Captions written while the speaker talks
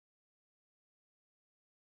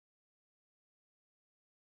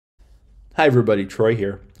Hi everybody, Troy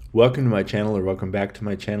here. Welcome to my channel, or welcome back to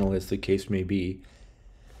my channel as the case may be.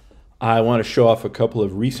 I want to show off a couple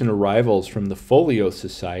of recent arrivals from the Folio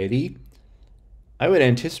Society. I would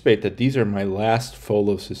anticipate that these are my last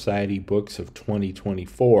Folio Society books of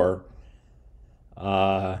 2024.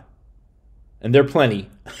 And they're plenty.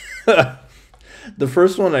 The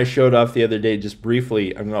first one I showed off the other day, just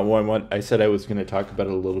briefly, I said I was going to talk about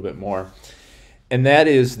it a little bit more. And that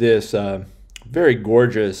is this very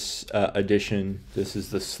gorgeous edition. This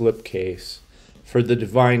is the slipcase for The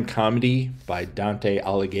Divine Comedy by Dante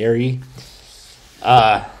Alighieri.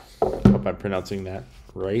 Hope I'm pronouncing that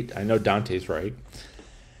right. I know Dante's right.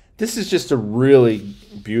 This is just a really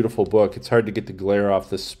beautiful book. It's hard to get the glare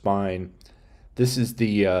off the spine. This is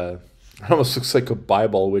the, it almost looks like a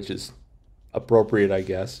Bible, which is appropriate, I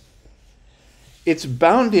guess. It's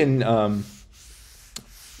bound in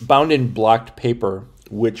blocked paper,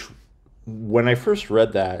 which when I first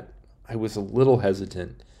read that, I was a little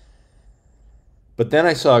hesitant. But then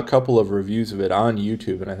I saw a couple of reviews of it on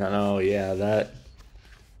YouTube, and I thought, oh yeah,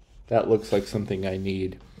 that looks like something I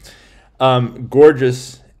need.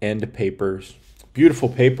 Gorgeous end papers. Beautiful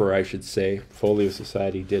paper, I should say. Folio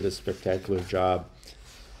Society did a spectacular job.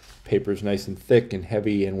 Paper's nice and thick and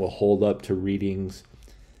heavy and will hold up to readings.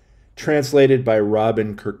 Translated by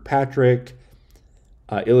Robin Kirkpatrick.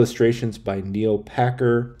 Illustrations by Neil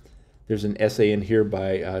Packer. There's an essay in here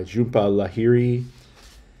by Jhumpa Lahiri.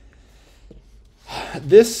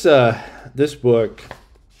 This book,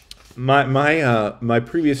 my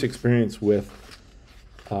previous experience with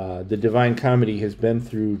The Divine Comedy has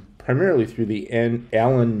been primarily through the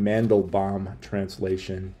Alan Mandelbaum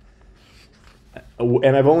translation,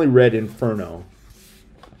 and I've only read Inferno.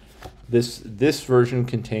 This version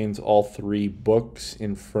contains all three books: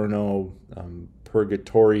 Inferno,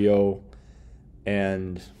 Purgatorio,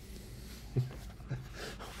 and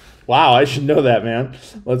wow, I should know that, man.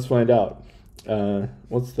 Let's find out.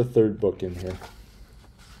 What's the third book in here?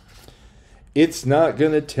 It's not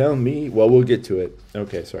gonna tell me. Well, we'll get to it.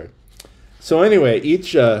 Okay, sorry. So anyway,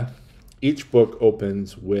 each book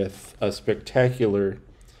opens with a spectacular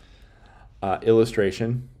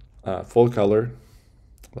illustration, full color,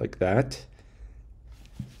 like that,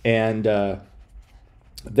 and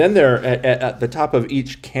then there at the top of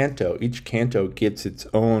each canto gets its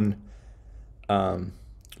own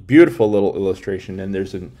beautiful little illustration, and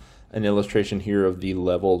there's an illustration here of the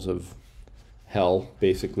levels of hell,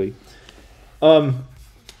 basically.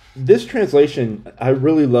 This translation, I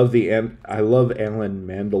really love I love Alan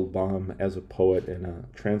Mandelbaum as a poet and a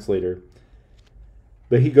translator,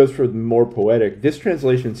 but he goes for the more poetic. This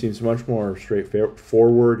translation seems much more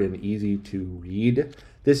straightforward and easy to read.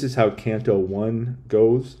 This is how Canto 1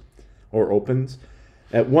 goes, or opens.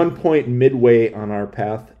 At one point midway on our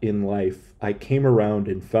path in life, I came around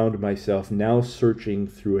and found myself now searching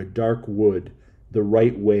through a dark wood, the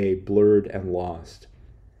right way blurred and lost.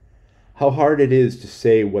 How hard it is to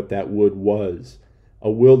say what that wood was,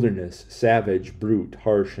 a wilderness, savage, brute,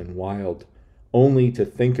 harsh, and wild. Only to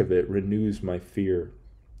think of it renews my fear.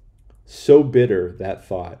 So bitter, that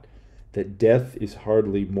thought, that death is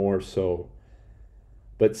hardly more so.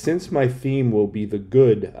 But since my theme will be the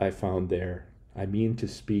good I found there, I mean to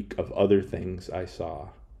speak of other things I saw.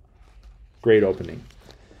 Great opening.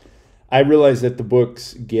 I realize that the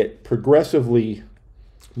books get progressively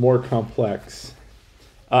more complex.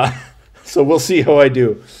 So we'll see how I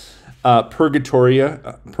do. Purgatorio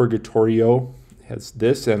has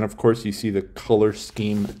this, and of course you see the color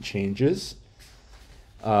scheme changes.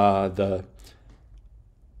 The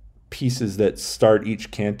pieces that start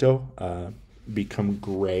each canto become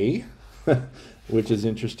gray, which is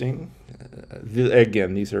interesting.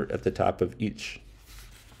 Again, these are at the top of each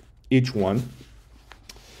one.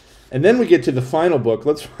 And then we get to the final book.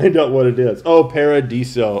 Let's find out what it is. Oh,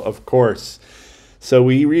 Paradiso, of course. So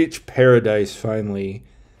we reach paradise finally,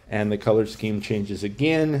 and the color scheme changes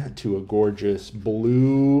again to a gorgeous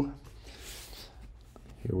blue.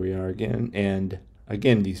 Here we are again, and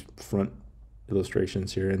again these front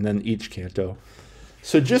illustrations here, and then each canto.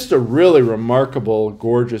 So just a really remarkable,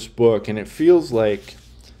 gorgeous book, and it feels like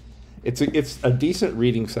it's a decent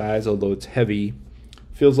reading size, although it's heavy.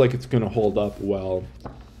 Feels like it's going to hold up well,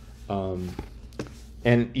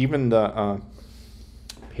 and even the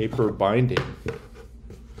paper binding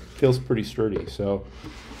feels pretty sturdy. So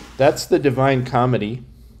that's The Divine Comedy.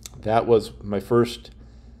 That was my first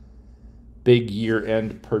big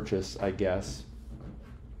year-end purchase, I guess.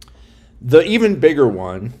 The even bigger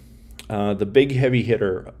one, the big heavy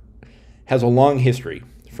hitter, has a long history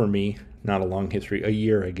for me. Not a long history, a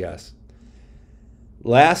year, I guess.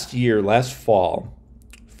 Last fall,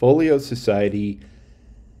 Folio Society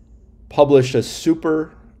published a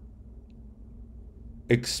super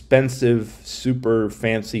expensive, super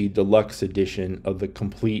fancy deluxe edition of the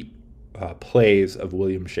complete plays of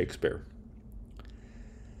William Shakespeare.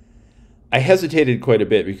 I hesitated quite a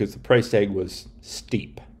bit because the price tag was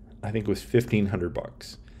steep. I think it was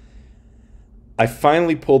 $1,500. I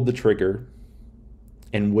finally pulled the trigger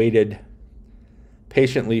and waited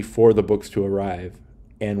patiently for the books to arrive.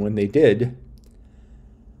 And when they did,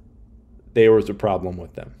 there was a problem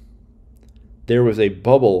with them. There was a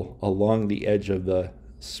bubble along the edge of the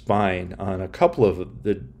spine on a couple of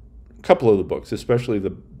the books, especially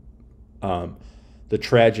the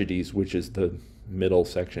tragedies, which is the middle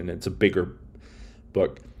section. It's a bigger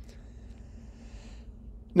book.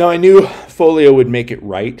 Now, I knew Folio would make it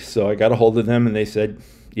right, so I got a hold of them, and they said,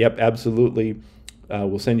 yep, absolutely.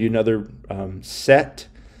 We'll send you another set.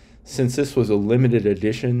 Since this was a limited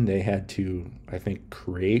edition, they had to, I think,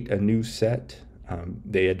 create a new set.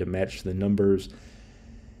 They had to match the numbers.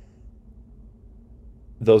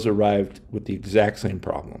 Those arrived with the exact same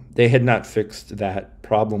problem. They had not fixed that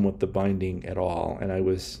problem with the binding at all, and I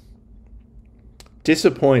was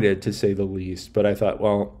disappointed, to say the least. But I thought,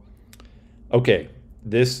 well, okay,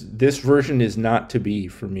 this version is not to be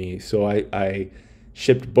for me. So I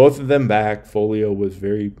shipped both of them back. Folio was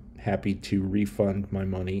very happy to refund my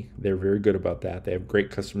money. They're very good about that. They have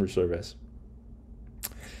great customer service.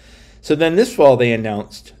 So then this fall they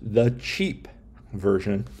announced the cheap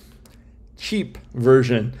version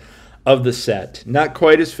of the set. Not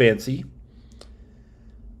quite as fancy.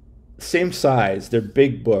 Same size. They're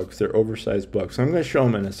big books. They're oversized books. I'm going to show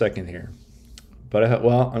them in a second here. But I thought,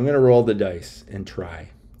 well, I'm going to roll the dice and try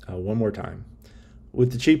one more time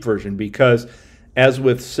with the cheap version, because as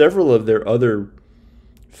with several of their other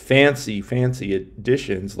fancy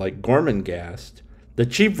editions like Gormenghast, the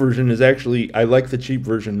cheap version is actually, I like the cheap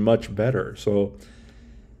version much better. So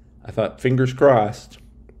I thought, fingers crossed.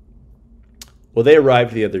 Well, they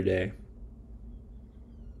arrived the other day.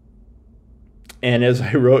 And as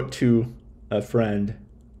I wrote to a friend,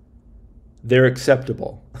 they're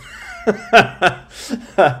acceptable.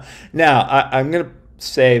 Now, I'm going to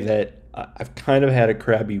say that I've kind of had a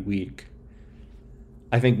crabby week.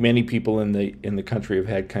 I think many people in the country have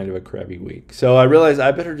had kind of a crabby week. So I realized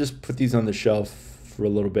I better just put these on the shelf for a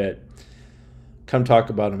little bit. Come talk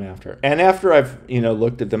about them after. And after I've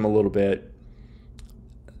looked at them a little bit,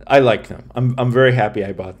 I like them. I'm very happy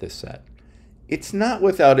I bought this set. It's not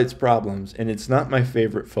without its problems, and it's not my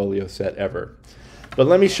favorite Folio set ever. But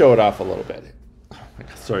let me show it off a little bit. Oh my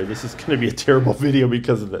God, sorry, this is going to be a terrible video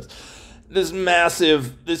because of this. This is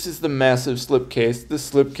the massive slipcase. This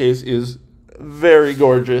slipcase is very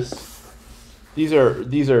gorgeous. These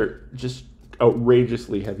are just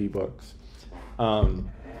outrageously heavy books, and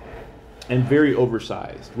very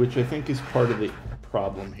oversized, which I think is part of the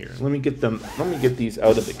problem here. Let me get these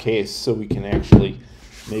out of the case so we can actually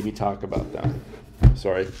maybe talk about them.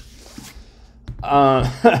 Sorry.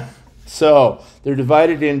 So they're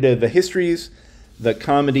divided into the histories, the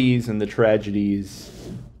comedies, and the tragedies.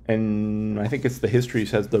 And I think it's the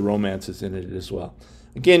histories has the romances in it as well.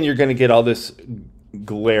 Again, you're going to get all this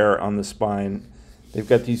glare on the spine. They've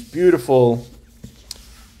got these beautiful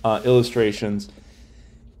illustrations.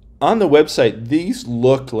 On the website, these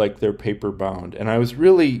look like they're paper bound, and I was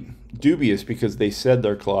really dubious because they said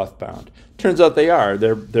they're cloth bound. Turns out they are.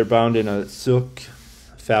 They're bound in a silk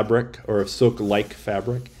fabric, or a silk-like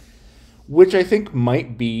fabric, which I think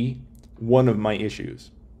might be one of my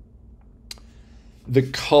issues. The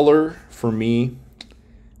color, for me,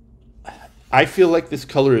 I feel like this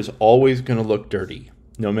color is always going to look dirty,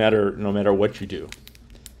 no matter what you do.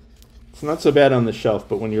 It's not so bad on the shelf,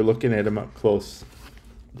 but when you're looking at them up close,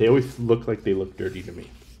 they always look like they look dirty to me.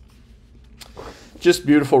 Just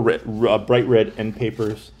beautiful red, bright red end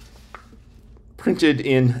papers, printed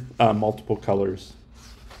in multiple colors.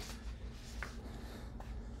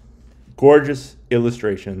 Gorgeous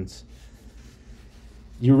illustrations.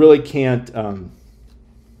 You really can't,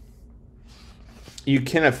 you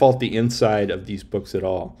cannot fault the inside of these books at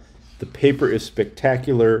all. The paper is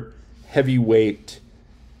spectacular, heavyweight,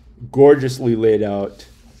 gorgeously laid out,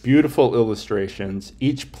 beautiful illustrations.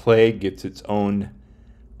 Each play gets its own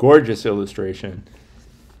gorgeous illustration.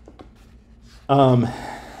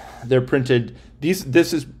 They're printed.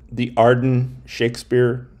 This is the Arden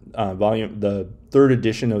Shakespeare volume. The third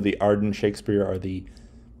edition of the Arden Shakespeare are the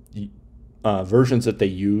versions that they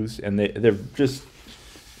use, and they're just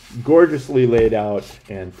gorgeously laid out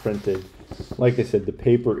and printed. Like I said, the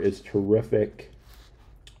paper is terrific.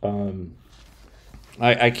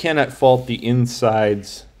 I cannot fault the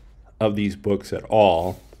insides of these books at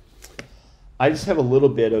all. I just have a little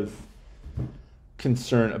bit of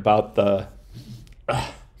concern about the,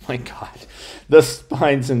 oh my God, the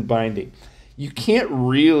spines and binding. You can't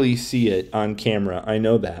really see it on camera, I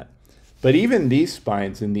know that. But even these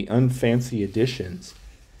spines in the unfancy editions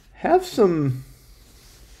have some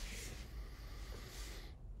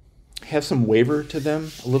waver to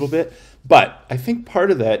them a little bit. But I think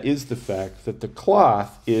part of that is the fact that the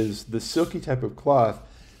cloth is the silky type of cloth,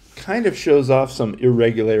 kind of shows off some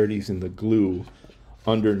irregularities in the glue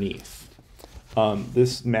underneath.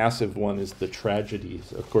 This massive one is the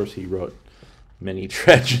Tragedies. Of course, he wrote many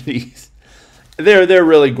tragedies. They're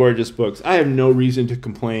really gorgeous books. I have no reason to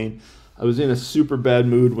complain. I was in a super bad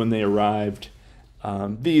mood when they arrived.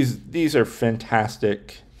 These are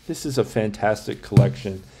fantastic. This is a fantastic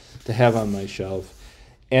collection to have on my shelf.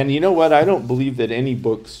 And you know what? I don't believe that any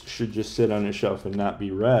books should just sit on a shelf and not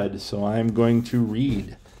be read, so I'm going to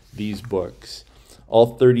read these books,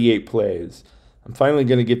 all 38 plays. I'm finally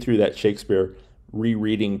going to get through that Shakespeare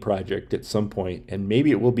rereading project at some point, and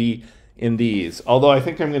maybe it will be in these. Although I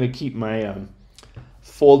think I'm going to keep my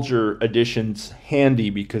Folger editions handy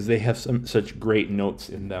because they have such great notes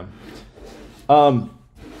in them.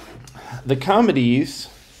 The comedies,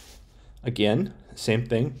 again, same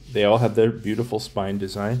thing. They all have their beautiful spine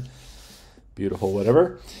design. Beautiful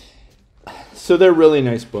whatever. So they're really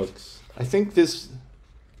nice books. I think this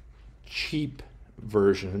cheap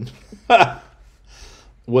version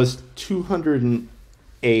was $280.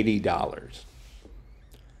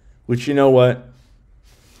 Which, you know what?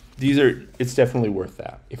 It's definitely worth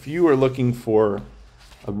that. If you are looking for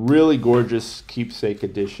a really gorgeous keepsake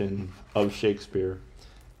edition of Shakespeare,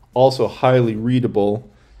 also highly readable,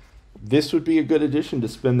 this would be a good edition to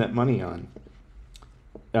spend that money on.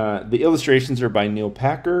 The illustrations are by Neil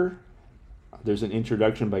Packer. There's an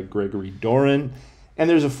introduction by Gregory Doran. And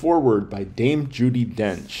there's a foreword by Dame Judi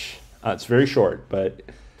Dench. It's very short, but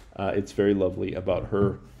it's very lovely about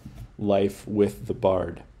her life with the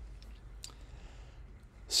bard.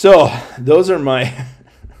 So those are my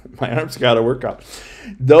arm's got to work out.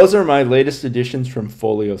 Those are my latest editions from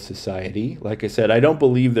Folio Society. Like I said, I don't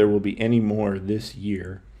believe there will be any more this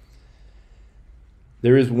year.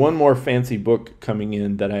 There is one more fancy book coming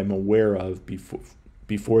in that I'm aware of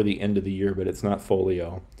before the end of the year, but it's not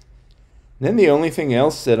Folio. Then the only thing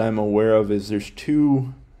else that I'm aware of is there's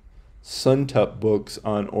 2 Suntup books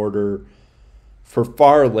on order for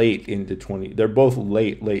far late into they're both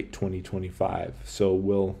late 2025. So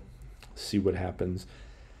we'll see what happens.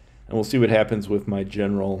 And we'll see what happens with my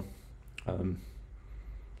general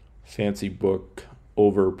fancy book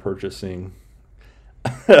over purchasing.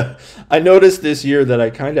 I noticed this year that I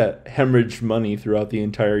kind of hemorrhaged money throughout the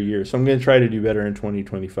entire year. So I'm going to try to do better in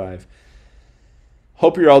 2025.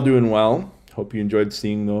 Hope you're all doing well. Hope you enjoyed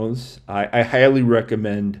seeing those. I highly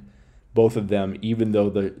recommend both of them, even though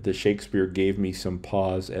the Shakespeare gave me some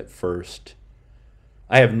pause at first.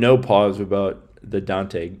 I have no pause about the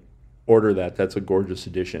Dante. Order that. That's a gorgeous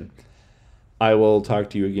edition. I will talk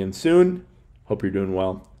to you again soon. Hope you're doing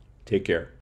well. Take care.